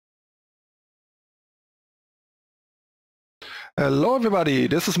Hello everybody,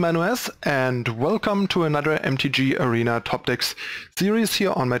 this is ManuS and welcome to another MTG Arena Top Decks series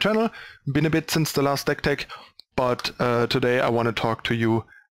here on my channel. Been a bit since the last deck tech, but today I want to talk to you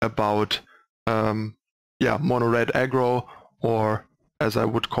about mono red aggro, or as I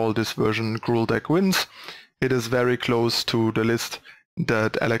would call this version, Gruul deck wins. It is very close to the list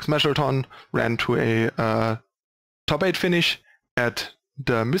that Alex Majlaton ran to a top 8 finish at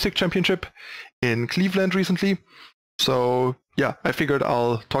the Mythic Championship in Cleveland recently. So yeah, I figured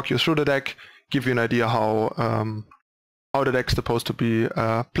I'll talk you through the deck, give you an idea how the deck's supposed to be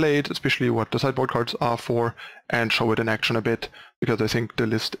played, especially what the sideboard cards are for, and show it in action a bit, because I think the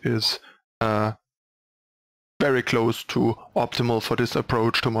list is very close to optimal for this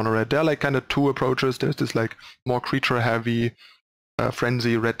approach to mono red. There are like kind of two approaches. There's this like more creature heavy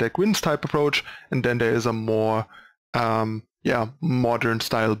frenzy red deck wins type approach, and then there is a more modern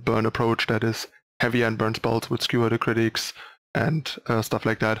style burn approach that is heavy and burn spells with skewer the critics and stuff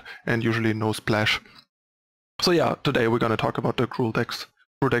like that, and usually no splash. So yeah, today we're gonna talk about the Gruul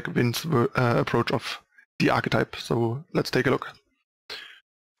deck wins approach of the archetype. So let's take a look.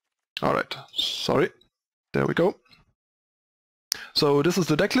 Alright, sorry, there we go. So this is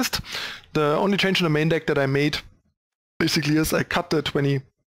the deck list. The only change in the main deck that I made basically is I cut the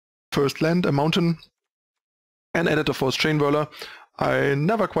 21st land, a mountain, and added the 4th Chainwhirler. I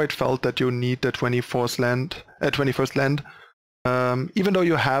never quite felt that you need the 21st land, even though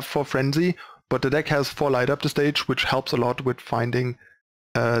you have 4 Frenzy, but the deck has 4 light up the stage, which helps a lot with finding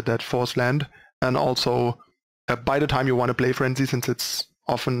that 4th land. And also, by the time you want to play Frenzy, since it's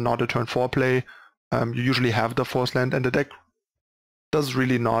often not a turn 4 play, you usually have the 4th land, and the deck does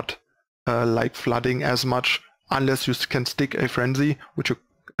really not like flooding as much, unless you can stick a Frenzy, which you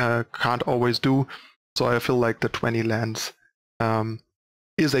can't always do. So I feel like the 20 lands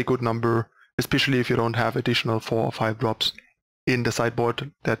is a good number, especially if you don't have additional 4 or 5 drops in the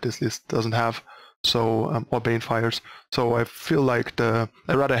sideboard that this list doesn't have, so or Banefires. So I feel like I'd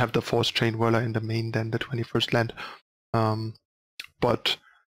rather have the 4th Chainwhirler in the main than the 21st land, but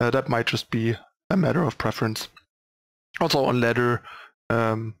that might just be a matter of preference. Also on ladder,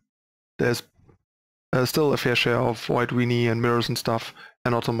 there's still a fair share of White Weenie and mirrors and stuff,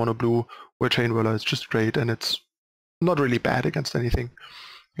 and also mono blue, where Chainwhirler is just great, and it's not really bad against anything.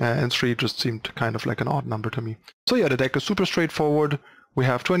 And 3 just seemed kind of like an odd number to me. So yeah, the deck is super straightforward. We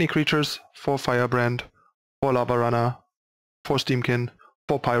have 20 creatures, 4 Firebrand, 4 Lavarunner, 4 Steam-Kin,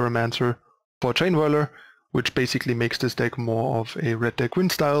 4 Pyromancer, 4 Chainwhirler, which basically makes this deck more of a red deck win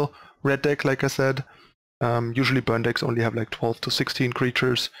style red deck, like I said. Usually burn decks only have like 12 to 16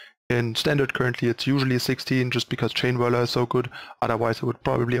 creatures. In standard currently it's usually 16, just because Chainwhirler is so good. Otherwise it would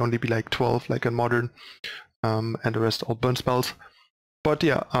probably only be like 12, like in modern. And the rest all burn spells. But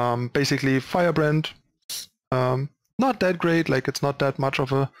yeah, basically Firebrand, not that great, like it's not that much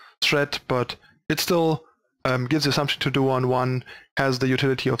of a threat, but it still gives you something to do on 1, has the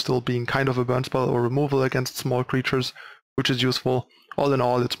utility of still being kind of a burn spell or removal against small creatures, which is useful. All in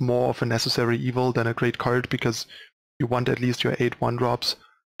all, it's more of a necessary evil than a great card, because you want at least your 8 1-drops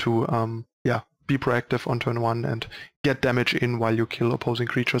to be proactive on turn 1 and get damage in while you kill opposing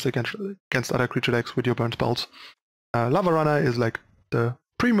creatures against other creature decks with your burn spells. Lavarunner is like the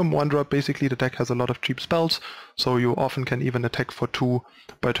premium 1-drop. Basically the deck has a lot of cheap spells, so you often can even attack for 2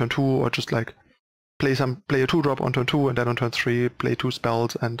 by turn 2, or just like play a 2-drop on turn 2 and then on turn 3 play 2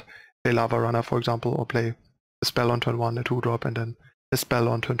 spells and play Lavarunner, for example, or play a spell on turn 1, a 2-drop, and then a spell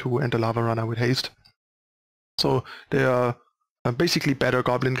on turn 2 and a Lavarunner with haste. So they are basically better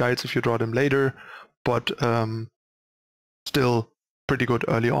Goblin guides if you draw them later, but still pretty good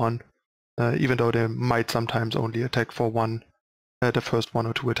early on, even though they might sometimes only attack for the first 1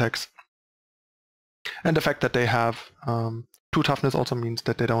 or 2 attacks. And the fact that they have 2 toughness also means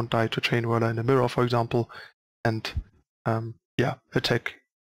that they don't die to Chainwhirler in the mirror, for example, and attack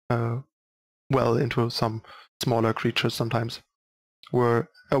well into some smaller creatures sometimes, where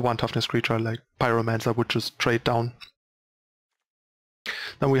a 1 toughness creature like Pyromancer would just trade down.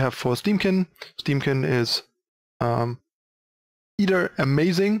 Then we have 4 Steam-Kin. Steam-Kin is either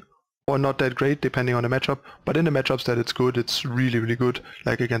amazing or not that great, depending on the matchup, but in the matchups that it's good, it's really, really good,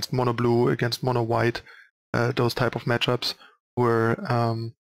 like against mono blue, against mono white, those type of matchups, where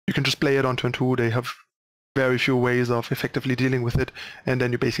you can just play it on turn 2. They have very few ways of effectively dealing with it, and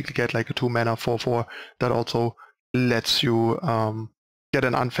then you basically get like a 2-mana 4/4 that also lets you get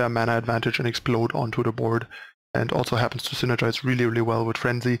an unfair mana advantage and explode onto the board, and also happens to synergize really, really well with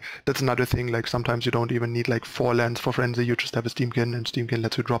Frenzy. That's another thing, like sometimes you don't even need like 4 lands for Frenzy, you just have a Steam-Kin, and Steam-Kin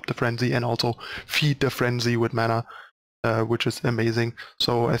lets you drop the Frenzy and also feed the Frenzy with mana, which is amazing.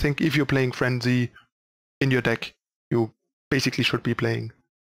 So I think if you're playing Frenzy in your deck, you basically should be playing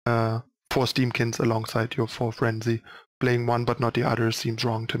 4 Steam-Kins alongside your 4 Frenzy. Playing one but not the other seems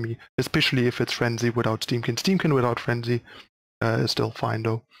wrong to me, especially if it's Frenzy without Steam-Kin. Steam-Kin without Frenzy is still fine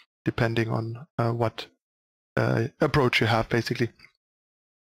though, depending on what approach you have basically.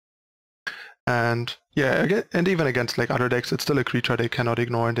 And yeah, and even against like other decks, it's still a creature they cannot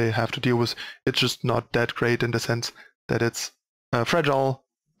ignore and they have to deal with. It's just not that great in the sense that it's fragile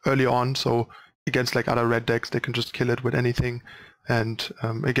early on, so against like other red decks they can just kill it with anything, and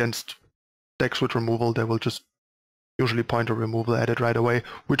against decks with removal they will just usually point a removal at it right away,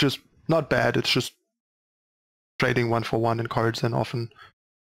 which is not bad. It's just trading 1-for-1 in cards and often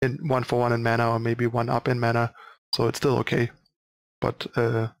in 1-for-1 in mana or maybe 1-up in mana, so it's still okay. But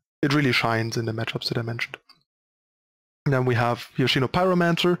it really shines in the matchups that I mentioned. And then we have Viashino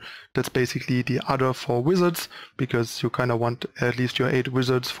Pyromancer. That's basically the other 4 wizards, because you kind of want at least your 8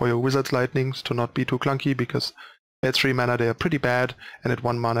 wizards for your wizards lightnings to not be too clunky, because at 3 mana they are pretty bad, and at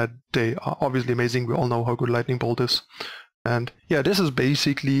 1 mana they are obviously amazing. We all know how good Lightning Bolt is. And yeah, this is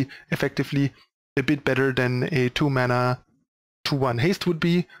basically effectively a bit better than a 2 mana 2/1 haste would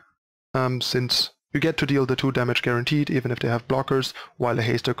be, since you get to deal the 2 damage guaranteed even if they have blockers, while a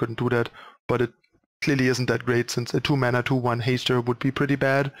haster couldn't do that. But it clearly isn't that great, since a 2 mana 2/1 haster would be pretty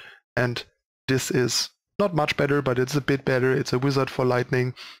bad, and this is not much better, but it's a bit better. It's a wizard for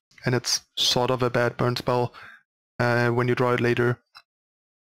lightning, and it's sort of a bad burn spell when you draw it later,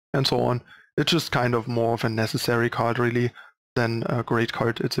 and so on. It's just kind of more of a necessary card really than a great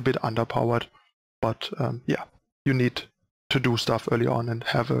card. It's a bit underpowered, but yeah, you need to do stuff early on and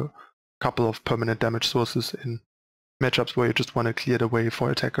have a couple of permanent damage sources in matchups where you just want to clear the way for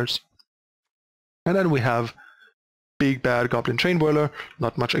attackers. And then we have big bad Goblin Chainwhirler.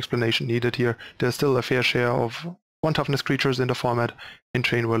 Not much explanation needed here. There's still a fair share of 1 toughness creatures in the format, and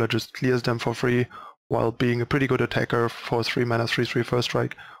Chainwhirler just clears them for free, while being a pretty good attacker for 3 mana 3/3 first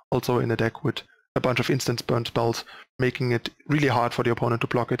strike, also in a deck with a bunch of instant burn spells, making it really hard for the opponent to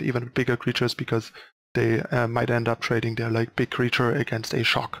block it, even with bigger creatures, because they might end up trading their like big creature against a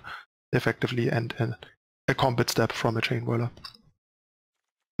shock, effectively, and a combat step from a Chainwhirler.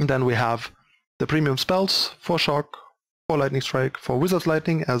 And then we have the premium spells for shock, for lightning strike, for wizard's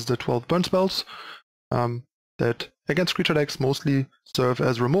lightning as the 12 burn spells that against creature decks mostly serve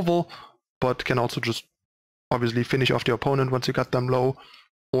as removal, but can also just obviously finish off the opponent once you got them low,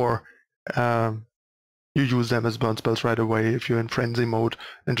 or you use them as burn spells right away if you're in frenzy mode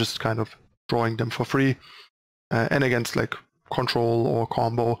and just kind of drawing them for free. And against like control or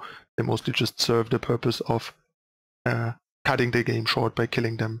combo, they mostly just serve the purpose of cutting the game short by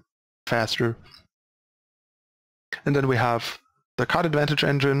killing them faster. And then we have the card advantage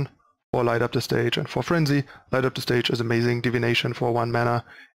engine for Light Up the Stage and for Frenzy. Light Up the Stage is amazing. Divination for 1 mana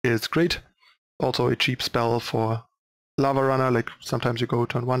is great. Also a cheap spell for Lava Runner, like sometimes you go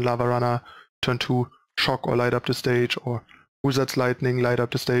turn 1 Lava Runner, turn 2 Shock or Light Up the Stage, or Wizard's Lightning, Light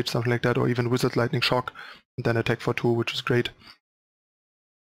Up the Stage, something like that, or even Wizard's Lightning Shock, and then attack for 2, which is great.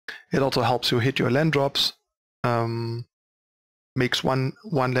 It also helps you hit your land drops, makes one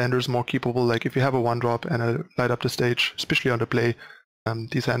landers more keepable. Like if you have a 1-drop and a Light Up the Stage, especially on the play,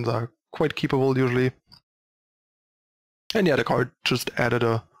 these hands are quite keepable usually. And yeah, the card just added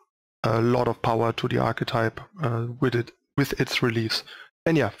a lot of power to the archetype with its release.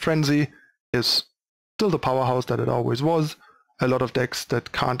 And yeah, Frenzy is still the powerhouse that it always was. A lot of decks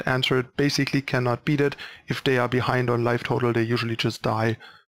that can't answer it basically cannot beat it. If they are behind on life total, they usually just die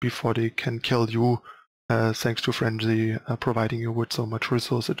before they can kill you, thanks to Frenzy providing you with so much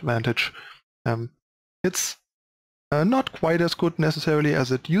resource advantage. It's not quite as good necessarily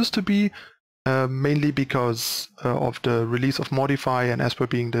as it used to be, mainly because of the release of Modify and Esper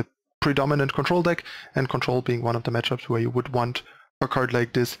being the predominant control deck, and control being one of the matchups where you would want a card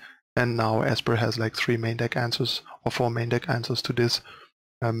like this. And now Esper has like 3 main deck answers or 4 main deck answers to this,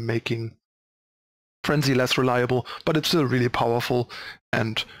 making Frenzy less reliable, but it's still really powerful,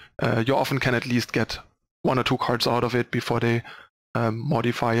 and you often can at least get 1 or 2 cards out of it before they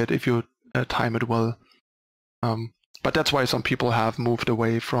modify it if you time it well. But that's why some people have moved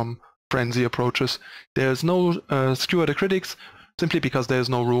away from Frenzy approaches. There's no Skewer the Critics, simply because there's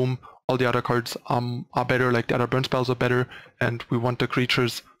no room. All the other cards are better, like the other burn spells are better, and we want the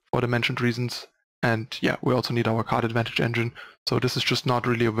creatures for the mentioned reasons. And yeah, we also need our card advantage engine, so this is just not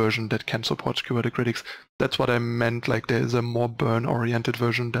really a version that can support Skewer the Critics. That's what I meant, like there is a more burn-oriented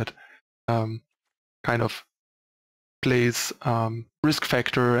version that kind of plays risk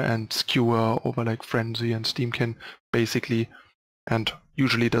factor and skewer over like Frenzy and Steam-Kin, basically, and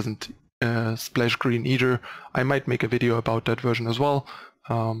usually doesn't splash green either. I might make a video about that version as well.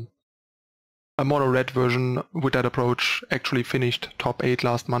 a mono-red version with that approach actually finished top 8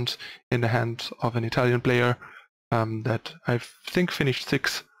 last month in the hands of an Italian player that I think finished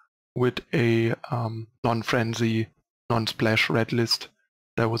 6 with a non-frenzy, non-splash red list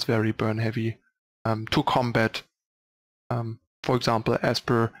that was very burn heavy to combat, for example,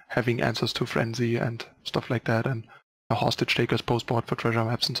 Esper having answers to frenzy and stuff like that, and a hostage taker's postboard for treasure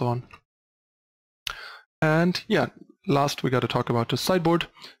maps and so on. And yeah, last we got to talk about the sideboard.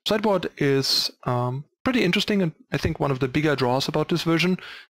 Sideboard is pretty interesting, and I think one of the bigger draws about this version,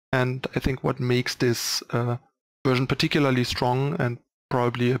 and I think what makes this version particularly strong and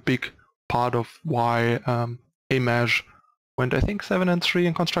probably a big part of why Amaj went, I think, 7-3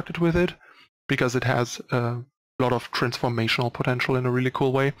 and constructed with it, because it has a lot of transformational potential in a really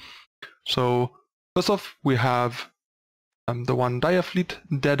cool way. So first off, we have the one Direfleet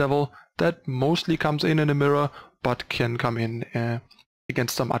Daredevil that mostly comes in a mirror, but can come in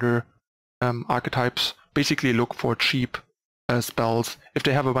against some other archetypes. Basically look for cheap spells. If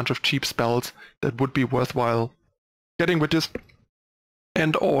they have a bunch of cheap spells that would be worthwhile getting with this,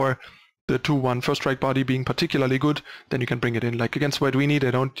 and or the 2/1 first strike body being particularly good, then you can bring it in. Like against Wedwini,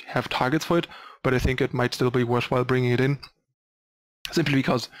 they don't have targets for it, but I think it might still be worthwhile bringing it in, simply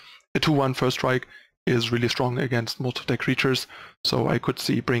because a 2/1 first strike is really strong against most of their creatures, so I could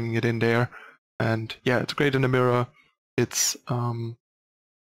see bringing it in there. And yeah, it's great in the mirror. It's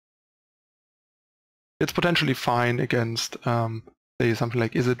potentially fine against say something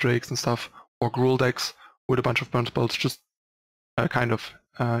like Izzet Drakes and stuff, or Gruul decks with a bunch of burn spells. Just kind of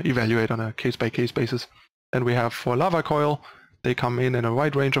evaluate on a case-by-case basis. Then we have for Lava Coil, they come in a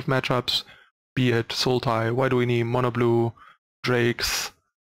wide range of matchups, be it Sultai, Wedwini, Mono Blue, Drakes,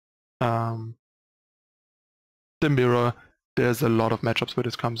 the mirror. There's a lot of matchups where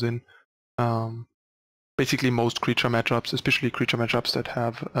this comes in. Basically most creature matchups, especially creature matchups that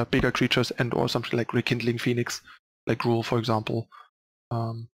have bigger creatures and or something like Rekindling Phoenix, like Gruul for example.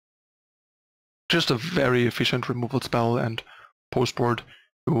 Just a very efficient removal spell, and postboard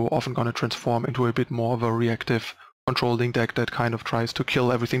you're often going to transform into a bit more of a reactive controlling deck that kind of tries to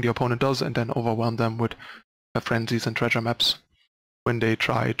kill everything the opponent does and then overwhelm them with frenzies and treasure maps when they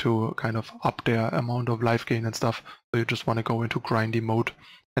try to kind of up their amount of life gain and stuff. So you just want to go into grindy mode,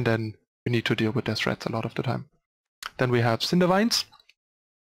 and then you need to deal with their threats a lot of the time. Then we have Cindervines.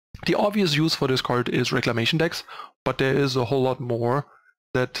 The obvious use for this card is reclamation decks, but there is a whole lot more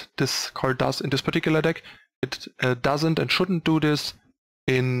that this card does in this particular deck. It doesn't and shouldn't do this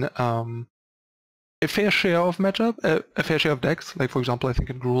in a fair share of a fair share of decks. Like for example, I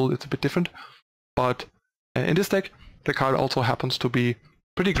think in Gruul it's a bit different, but in this deck the card also happens to be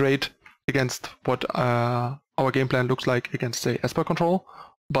pretty great against what our game plan looks like against, say, Esper control,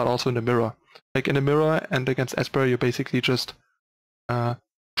 but also in the mirror. Like in the mirror and against Esper, you basically just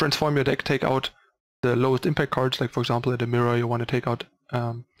transform your deck, take out the lowest impact cards. Like for example, in the mirror you want to take out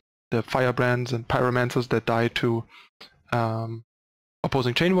the Firebrands and Pyromancers that die to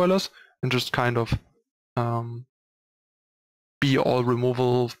opposing Chainwhirlers, and just kind of be all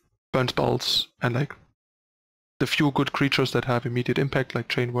removal, burn spells, and like the few good creatures that have immediate impact like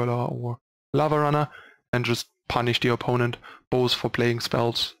Chainwhirler or Lavarunner, and just punish the opponent both for playing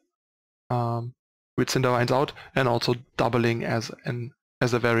spells with Cindervines out, and also doubling as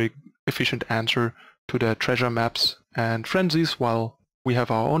a very efficient answer to their treasure maps and frenzies, while we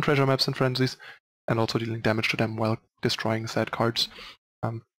have our own treasure maps and frenzies, and also dealing damage to them while destroying said cards.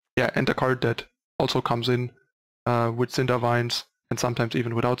 Yeah, and the card that also comes in with Cindervines, and sometimes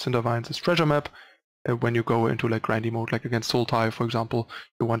even without Cindervines, is Treasure Map. When you go into like grindy mode, like against Sultai, for example,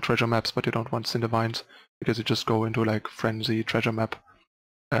 you want treasure maps, but you don't want Cindervines, because you just go into like frenzy treasure map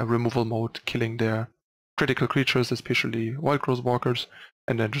removal mode, killing their critical creatures, especially Wildgrowth Walkers,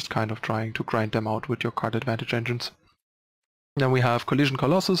 and then just kind of trying to grind them out with your card advantage engines. Then we have Collision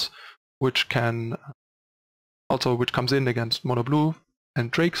Colossus, which comes in against Mono Blue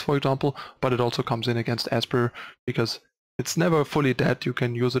and Drakes, for example, but it also comes in against Esper, because it's never fully dead. You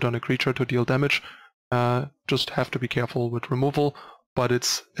can use it on a creature to deal damage. Just have to be careful with removal, but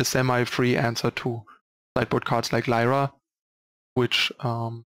it's a semi-free answer to sideboard cards like Lyra, which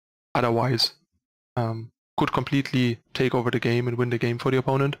otherwise could completely take over the game and win the game for the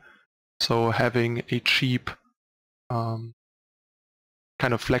opponent. So having a cheap kind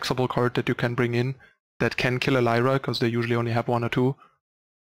of flexible card that you can bring in that can kill a Lyra, because they usually only have 1 or 2,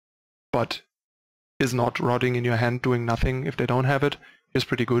 but is not rotting in your hand doing nothing if they don't have it, is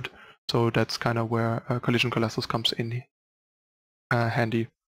pretty good. So that's kind of where Collision Colossus comes in handy.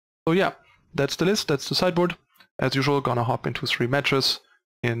 So yeah, that's the list, that's the sideboard. As usual, gonna hop into 3 matches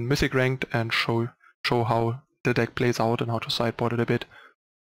in Mythic Ranked and show how the deck plays out and how to sideboard it a bit.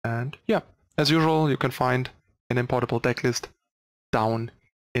 And yeah, As usual, you can find an importable deck list down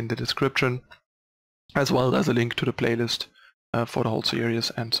in the description, as well as a link to the playlist for the whole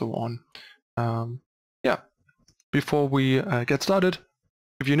series and so on. Yeah, before we get started,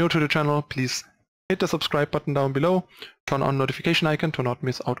 if you're new to the channel, please hit the subscribe button down below, turn on notification icon to not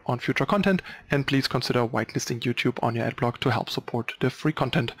miss out on future content, and please consider whitelisting YouTube on your adblock to help support the free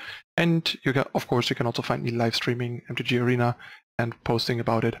content. And you can, of course, you can also find me live streaming MTG Arena and posting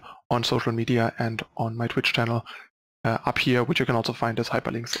about it on social media and on my Twitch channel up here, which you can also find as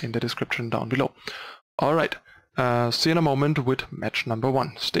hyperlinks in the description down below. Alright, see you in a moment with match number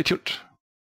 1. Stay tuned.